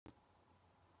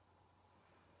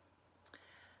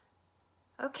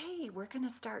Okay, we're going to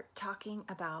start talking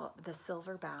about the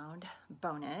Silver Bound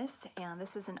bonus, and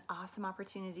this is an awesome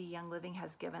opportunity Young Living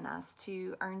has given us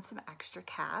to earn some extra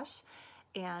cash,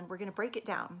 and we're going to break it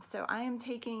down. So I am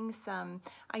taking some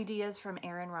ideas from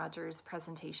Erin Rogers'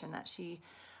 presentation that she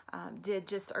did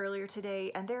just earlier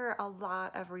today, and there are a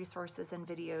lot of resources and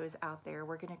videos out there.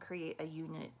 We're going to create a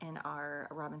unit in our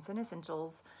Robinson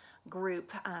Essentials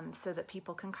group so that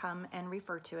people can come and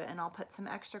refer to it, and I'll put some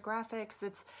extra graphics.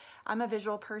 I'm a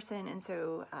visual person, and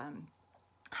so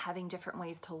having different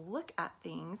ways to look at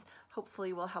things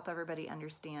hopefully will help everybody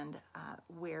understand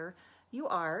where you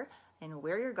are and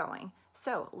where you're going.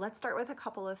 So let's start with a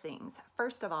couple of things.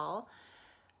 First of all,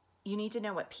 you need to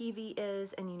know what PV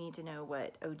is, and you need to know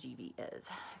what OGV is.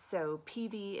 So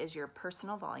PV is your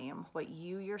personal volume, what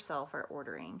you yourself are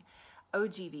ordering.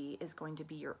 OGV is going to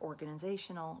be your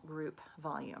organizational group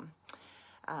volume.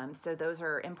 So those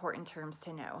are important terms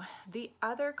to know. The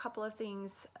other couple of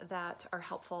things that are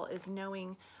helpful is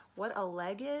knowing what a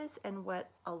leg is and what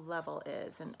a level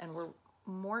is. And we're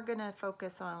more gonna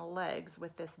focus on legs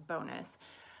with this bonus.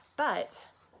 But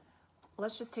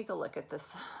let's just take a look at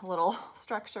this little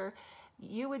structure.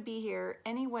 You would be here,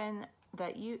 anyone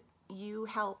that you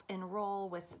help enroll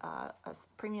with a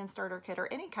premium starter kit or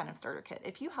any kind of starter kit.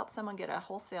 If you help someone get a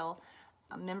wholesale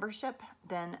membership,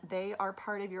 then they are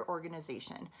part of your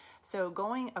organization. So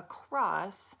going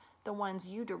across, the ones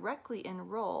you directly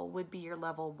enroll would be your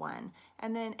level 1.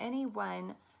 And then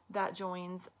anyone that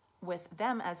joins with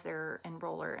them as their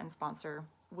enroller and sponsor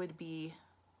would be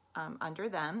under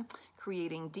them,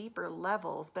 creating deeper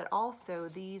levels, but also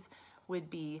these would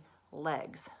be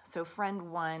legs. So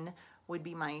friend 1 would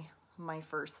be my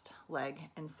first leg,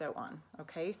 and so on.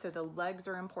 Okay, so the legs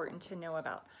are important to know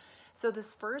about. So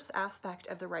this first aspect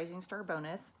of the Rising Star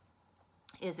bonus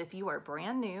is if you are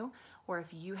brand new or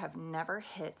if you have never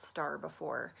hit star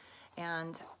before.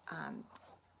 And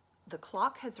the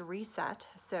clock has reset.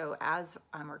 So as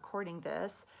I'm recording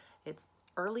this, it's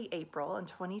early April in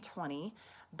 2020.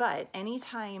 But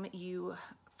anytime you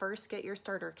first get your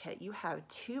starter kit, you have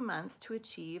 2 months to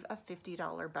achieve a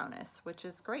 $50 bonus, which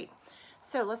is great.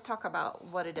 So let's talk about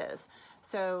what it is.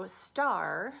 So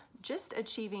star, just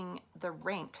achieving the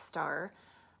rank star,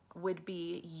 would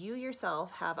be you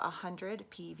yourself have 100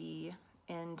 PV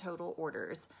in total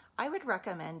orders. I would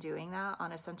recommend doing that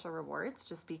on Essential Rewards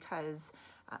just because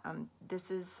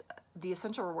the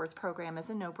Essential Rewards program is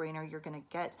a no-brainer. You're gonna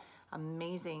get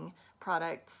amazing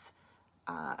products.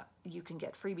 You can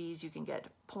get freebies, you can get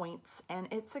points, and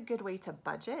it's a good way to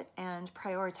budget and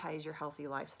prioritize your healthy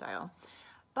lifestyle.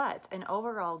 But an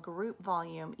overall group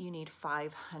volume, you need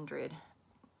 500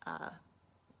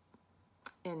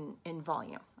 in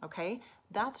volume, okay?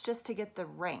 That's just to get the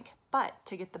rank. But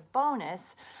to get the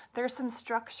bonus, there's some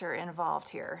structure involved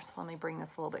here. So let me bring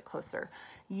this a little bit closer.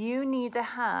 You need to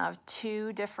have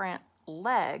 2 different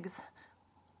legs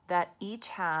that each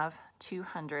have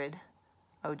 200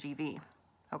 OGV,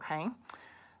 okay?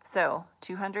 So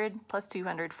 200 plus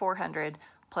 200, 400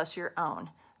 plus your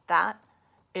own. That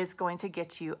is going to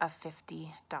get you a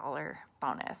 $50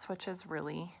 bonus, which is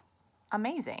really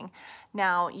amazing.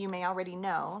 Now, you may already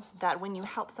know that when you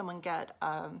help someone get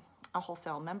a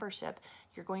wholesale membership,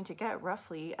 you're going to get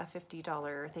roughly a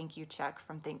 $50 thank you check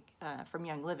from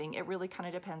Young Living. It really kind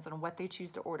of depends on what they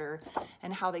choose to order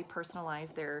and how they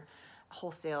personalize their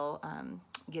wholesale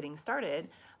getting started,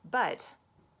 but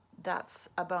that's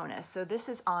a bonus. So this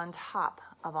is on top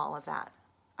of all of that.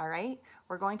 All right,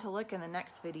 we're going to look in the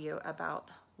next video about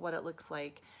what it looks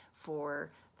like for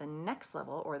the next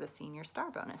level or the Senior Star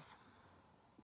bonus.